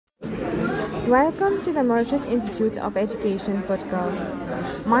Welcome to the Mauritius Institute of Education podcast.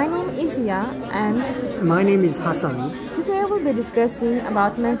 My name is Zia and My name is Hasan. today we'll be discussing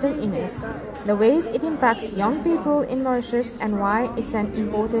about mental illness, the ways it impacts young people in Mauritius and why it's an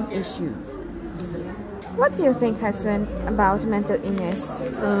important issue. What do you think, Hasan, about mental illness?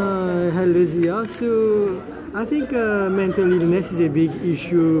 Hello, Zia. So, I think mental illness is a big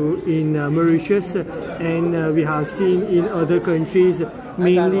issue in Mauritius, and we have seen in other countries,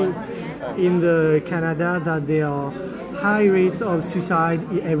 mainly in the Canada, that there are high rates of suicide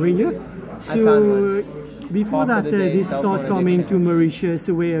every year. So, before that, this start coming to Mauritius,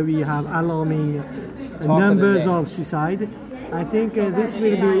 where we have alarming numbers of suicide, I think this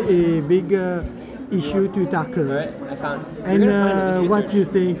will be a big issue to tackle. And what do you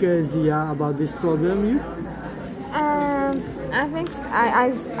think, Zia, about this problem? You? I think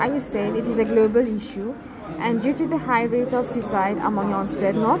I would say it is a global issue, and due to the high rate of suicide among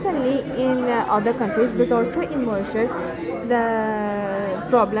youngsters, not only in other countries but also in Mauritius, the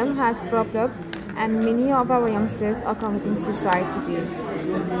problem has cropped up, and many of our youngsters are committing suicide today.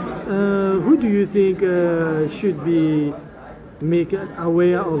 Who do you think should be made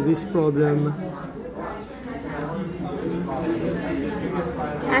aware of this problem?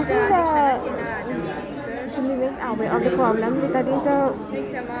 I think should be made aware of the problem, that is the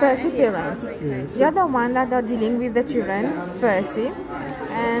firstly parents. Yes. They are the one that are dealing with the children firstly,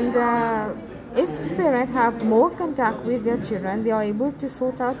 and if parents have more contact with their children, they are able to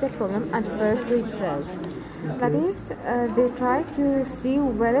sort out the problem at first go itself. That is, they try to see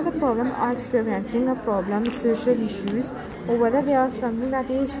whether the problem are experiencing a problem, social issues, or whether there are something that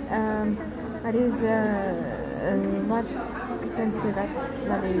is what you can say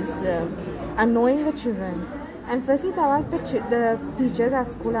that is annoying the children. And firstly, there was the teachers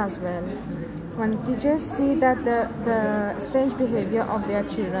at school as well. When teachers see that the strange behavior of their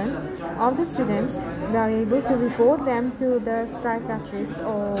children, of the students, they are able to report them to the psychiatrist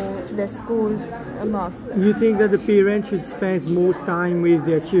or to the school master. You think that the parents should spend more time with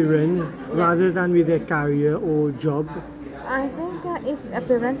their children rather than with their career or job? I think if a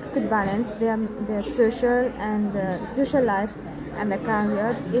parent could balance their social and social life and the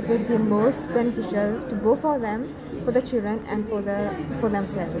career, it would be most beneficial to both of them, for the children and for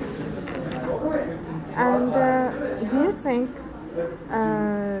themselves. And do you think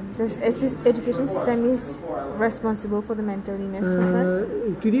this education system is responsible for the mental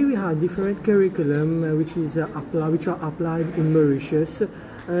illness? Today we have different curriculum which are applied in Mauritius.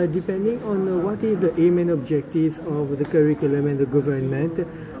 Depending on what is the aim and objectives of the curriculum and the government,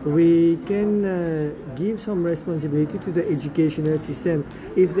 we can give some responsibility to the educational system.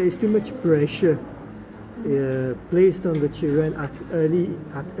 If there is too much pressure placed on the children at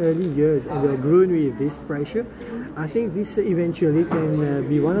early years, and they are grown with this pressure, I think this eventually can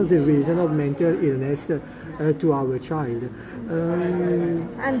be one of the reasons of mental illness to our child.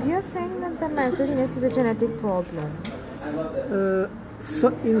 And do you think that the mental illness is a genetic problem? So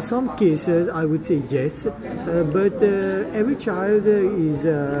in some cases, I would say yes, but every child is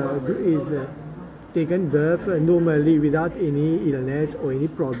taken birth normally without any illness or any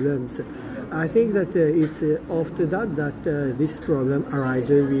problems. I think that it's after that this problem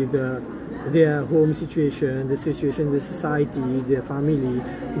arises with their home situation, the situation in the society, their family,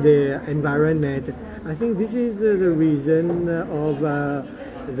 their environment. I think this is the reason of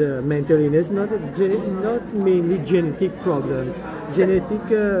the mental illness, not mainly genetic problem. But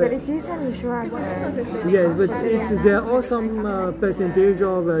it is an issue as well. Yes, but there are some percentage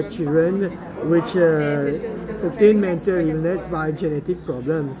of children which obtain mental illness by genetic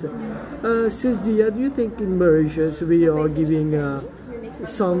problems. So Zia, do you think in Mauritius we are giving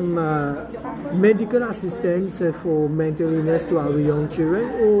some medical assistance for mental illness to our young children,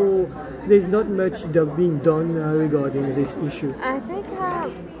 or there's not much being done regarding this issue? I think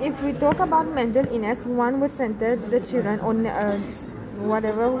if we talk about mental illness, one would center the children on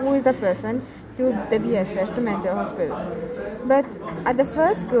whatever who is the person to the BSS, to mental hospital. But at the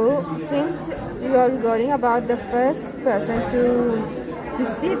first go, since you are regarding about the first person to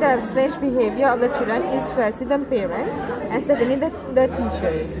see the strange behavior of the children is firstly the parents and secondly the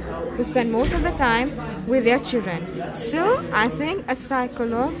teachers, who spend most of the time with their children. So I think a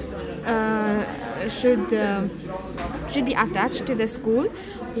psychologist should be attached to the school,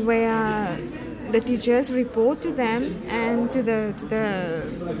 where the teachers report to them and to the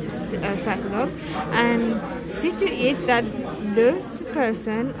psychologist, and see to it that those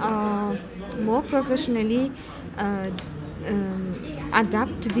person are more professionally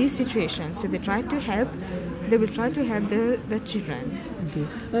adapt to these situations. So they try to help they will try to help the children. Okay.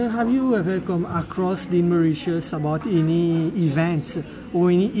 Have you ever come across in Mauritius about any events or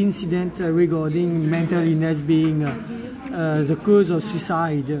any incident regarding mental illness being the cause of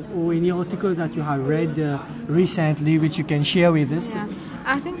suicide, or any article that you have read recently which you can share with us? Yeah.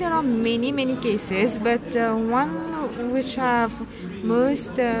 I think there are many cases, but one which have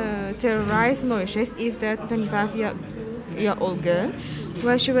most terrorized Mauritius is the 25-year-old girl,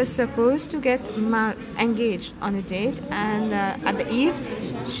 where she was supposed to get engaged on a date, and at the eve,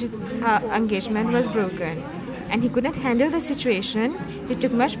 her engagement was broken. And he couldn't handle the situation. He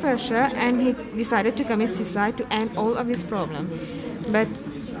took much pressure, and he decided to commit suicide to end all of this problem. But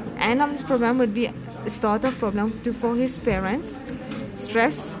end of this problem would be a start of problem for his parents.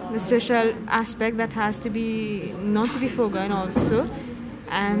 Stress, the social aspect that has to be not to be forgotten also,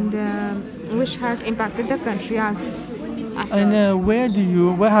 and which has impacted the country as. And where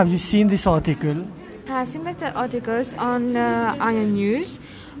have you seen this article? I have seen the articles on Iron News,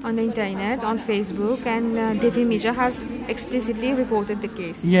 on the internet, on Facebook, and Devi Media has explicitly reported the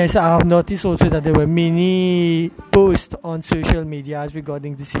case. Yes, I have noticed also that there were many posts on social media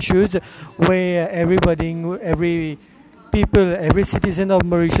regarding these issues, where every citizen of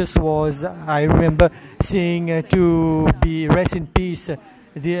Mauritius was, I remember, saying to be rest in peace,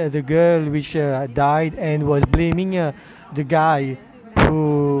 the girl which died, and was blaming the guy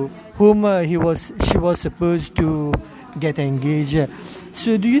whom she was supposed to get engaged.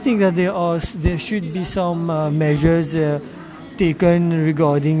 So, do you think that there should be some measures taken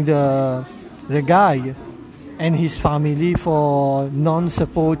regarding the guy and his family for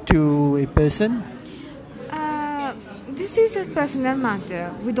non-support to a person? This is a personal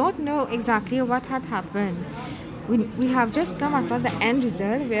matter. We don't know exactly what had happened. We have just come across the end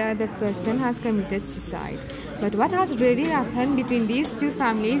result where the person has committed suicide. But what has really happened between these two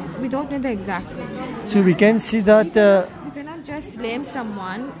families, we don't know the exact. So we can see that we cannot just blame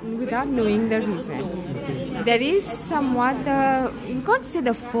someone without knowing the reason. There is somewhat you can't say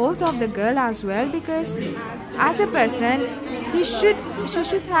the fault of the girl as well, because as a person, she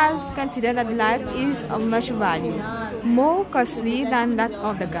should have considered that life is of much value, more costly than that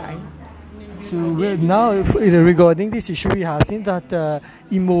of the guy. So now, regarding this issue, we have seen that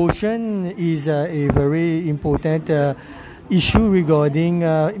emotion is a very important issue regarding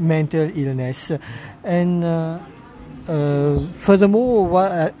mental illness, and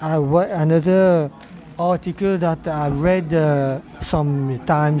furthermore, another article that I read some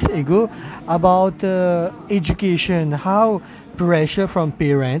times ago about education, how pressure from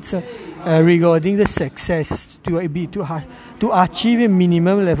parents regarding the success to achieve a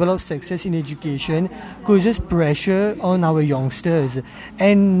minimum level of success in education causes pressure on our youngsters,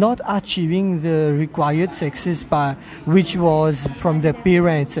 and not achieving the required success which was from the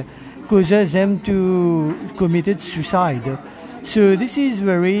parents causes them to commit suicide. So this is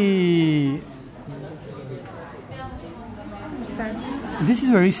very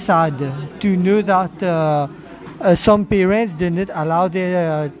sad to know that some parents did not allow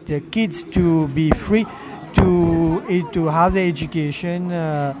their kids to be free to have the education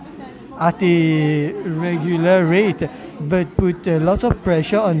at a regular rate, but put lots of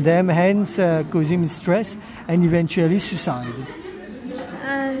pressure on them, hence causing stress and eventually suicide.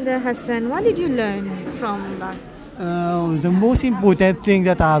 And Hasan, what did you learn from that? The most important thing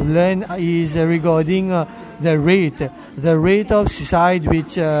that I've learned is regarding the rate of suicide,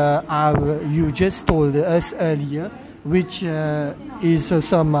 which you just told us earlier, which is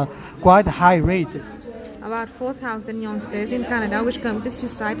some quite high rate. About 4,000 youngsters in Canada which commit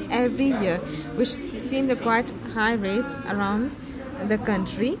suicide every year, which seems a quite high rate around the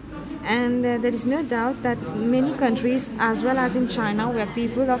country. And there is no doubt that many countries, as well as in China, where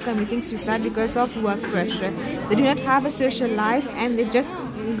people are committing suicide because of work pressure. They do not have a social life, and they just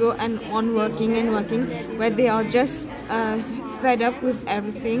go on working, where they are just fed up with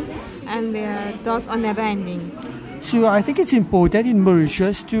everything, and their thoughts are never ending. So I think it's important in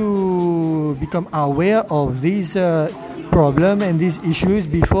Mauritius to become aware of these problems and these issues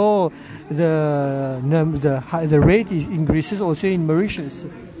before the rate increases also in Mauritius.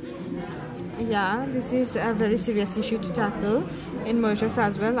 Yeah, this is a very serious issue to tackle in Mauritius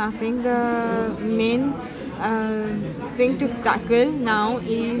as well. I think the main thing to tackle now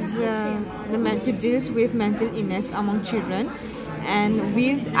is to deal with mental illness among children and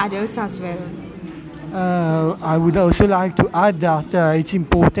with adults as well. I would also like to add that it's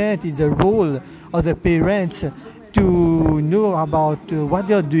important is the role of the parents to know about what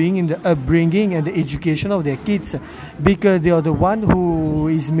they are doing in the upbringing and the education of their kids, because they are the one who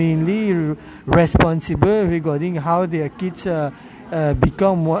is mainly responsible regarding how their kids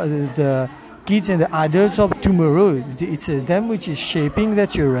become the kids and the adults of tomorrow. It's them which is shaping the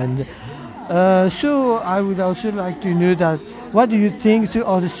children. So I would also like to know that what do you think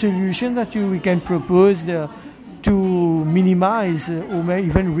are the solutions that we can propose to minimize or may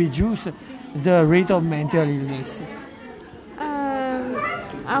even reduce the rate of mental illness?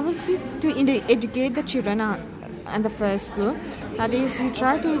 I would be to educate the children at the first school. That is, you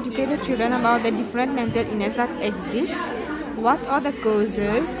try to educate the children about the different mental illness that exist, what are the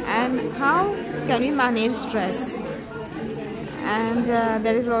causes, and how can we manage stress. And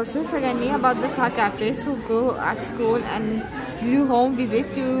there is also secondly about the psychiatrists who go at school and do home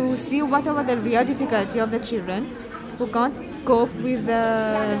visit to see what are the real difficulty of the children who can't cope with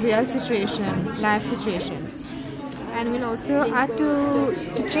the real situation, life situation. And we'll also have to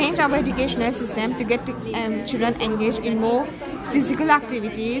change our educational system to get children engaged in more physical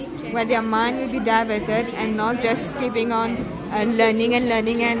activities where their mind will be diverted and not just keeping on learning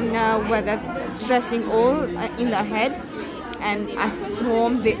and whether stressing all in the head. And at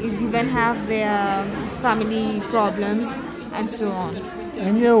home they even have their family problems and so on.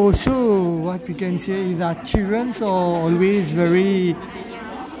 And also what we can say is that children are always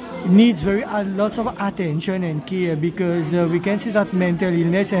needs lots of attention and care, because we can see that mental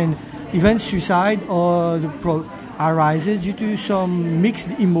illness and even suicide arises due to some mixed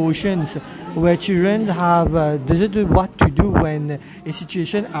emotions, where children doesn't know what to do when a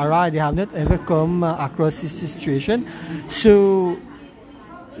situation arises. They have not ever come across this situation, so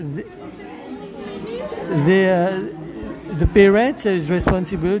the parents is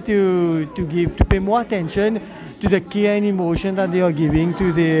responsible to pay more attention to the care and emotion that they are giving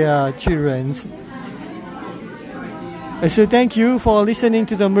to their children. So thank you for listening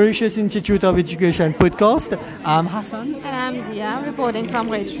to the Mauritius Institute of Education podcast. I'm Hasan. And I'm Zia, reporting from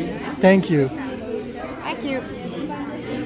grade 3. Thank you. Thank you.